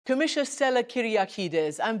Commissioner Stella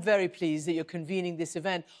Kyriakides, I'm very pleased that you're convening this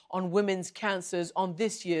event on women's cancers on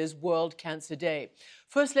this year's World Cancer Day.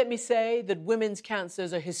 First, let me say that women's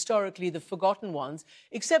cancers are historically the forgotten ones,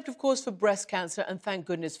 except, of course, for breast cancer, and thank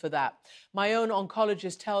goodness for that. My own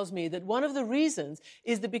oncologist tells me that one of the reasons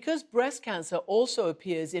is that because breast cancer also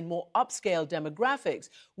appears in more upscale demographics,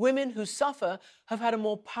 women who suffer have had a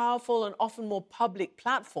more powerful and often more public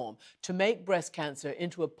platform to make breast cancer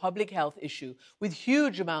into a public health issue with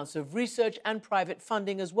huge amounts of research and private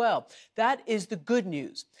funding as well. That is the good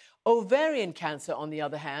news. Ovarian cancer, on the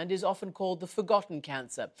other hand, is often called the forgotten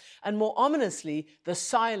cancer, and more ominously, the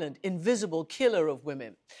silent, invisible killer of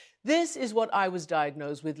women. This is what I was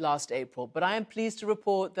diagnosed with last April, but I am pleased to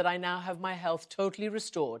report that I now have my health totally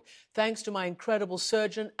restored, thanks to my incredible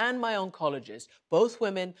surgeon and my oncologist, both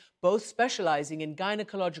women, both specializing in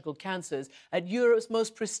gynecological cancers at Europe's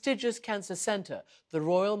most prestigious cancer centre, the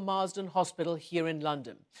Royal Marsden Hospital here in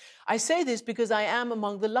London. I say this because I am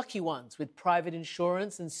among the lucky ones with private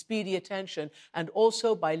insurance and speedy attention, and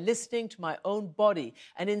also by listening to my own body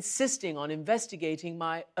and insisting on investigating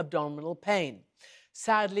my abdominal pain.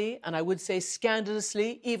 Sadly, and I would say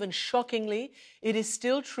scandalously, even shockingly, it is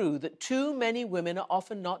still true that too many women are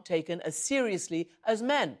often not taken as seriously as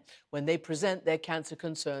men when they present their cancer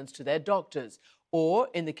concerns to their doctors. Or,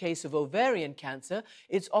 in the case of ovarian cancer,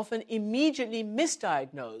 it's often immediately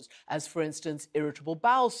misdiagnosed as, for instance, irritable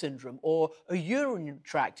bowel syndrome or a urinary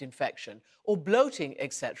tract infection or bloating,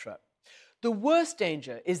 etc. The worst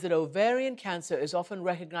danger is that ovarian cancer is often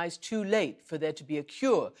recognized too late for there to be a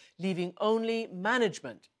cure, leaving only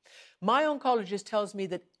management. My oncologist tells me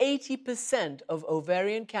that 80% of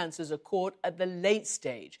ovarian cancers are caught at the late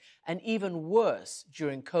stage, and even worse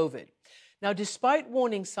during COVID. Now, despite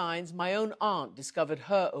warning signs, my own aunt discovered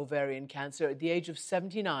her ovarian cancer at the age of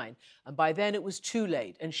 79, and by then it was too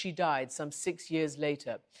late, and she died some 6 years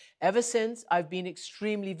later. Ever since, I've been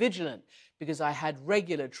extremely vigilant because I had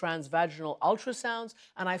regular transvaginal ultrasounds,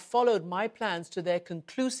 and I followed my plans to their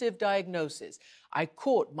conclusive diagnosis. I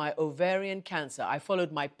caught my ovarian cancer. I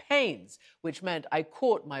followed my pains, which meant I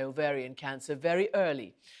caught my ovarian cancer very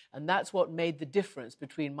early, and that's what made the difference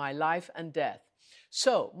between my life and death.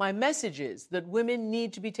 So, my message is that women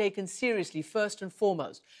need to be taken seriously first and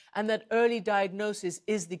foremost, and that early diagnosis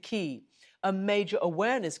is the key. A major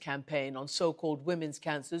awareness campaign on so-called women's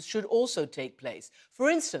cancers should also take place. For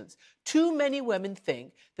instance, too many women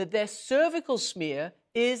think that their cervical smear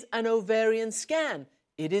is an ovarian scan.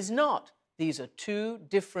 It is not. These are two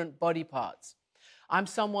different body parts. I'm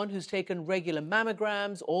someone who's taken regular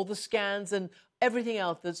mammograms, all the scans, and everything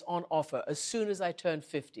else that's on offer as soon as I turned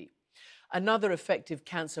 50. Another effective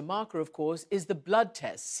cancer marker, of course, is the blood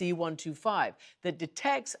test, C125, that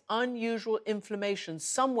detects unusual inflammation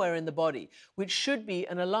somewhere in the body, which should be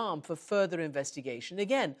an alarm for further investigation.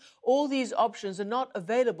 Again, all these options are not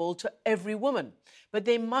available to every woman, but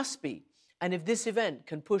they must be. And if this event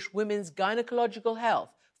can push women's gynecological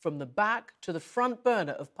health from the back to the front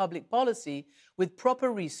burner of public policy with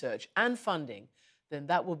proper research and funding, then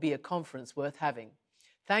that will be a conference worth having.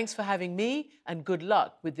 Thanks for having me, and good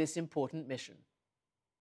luck with this important mission.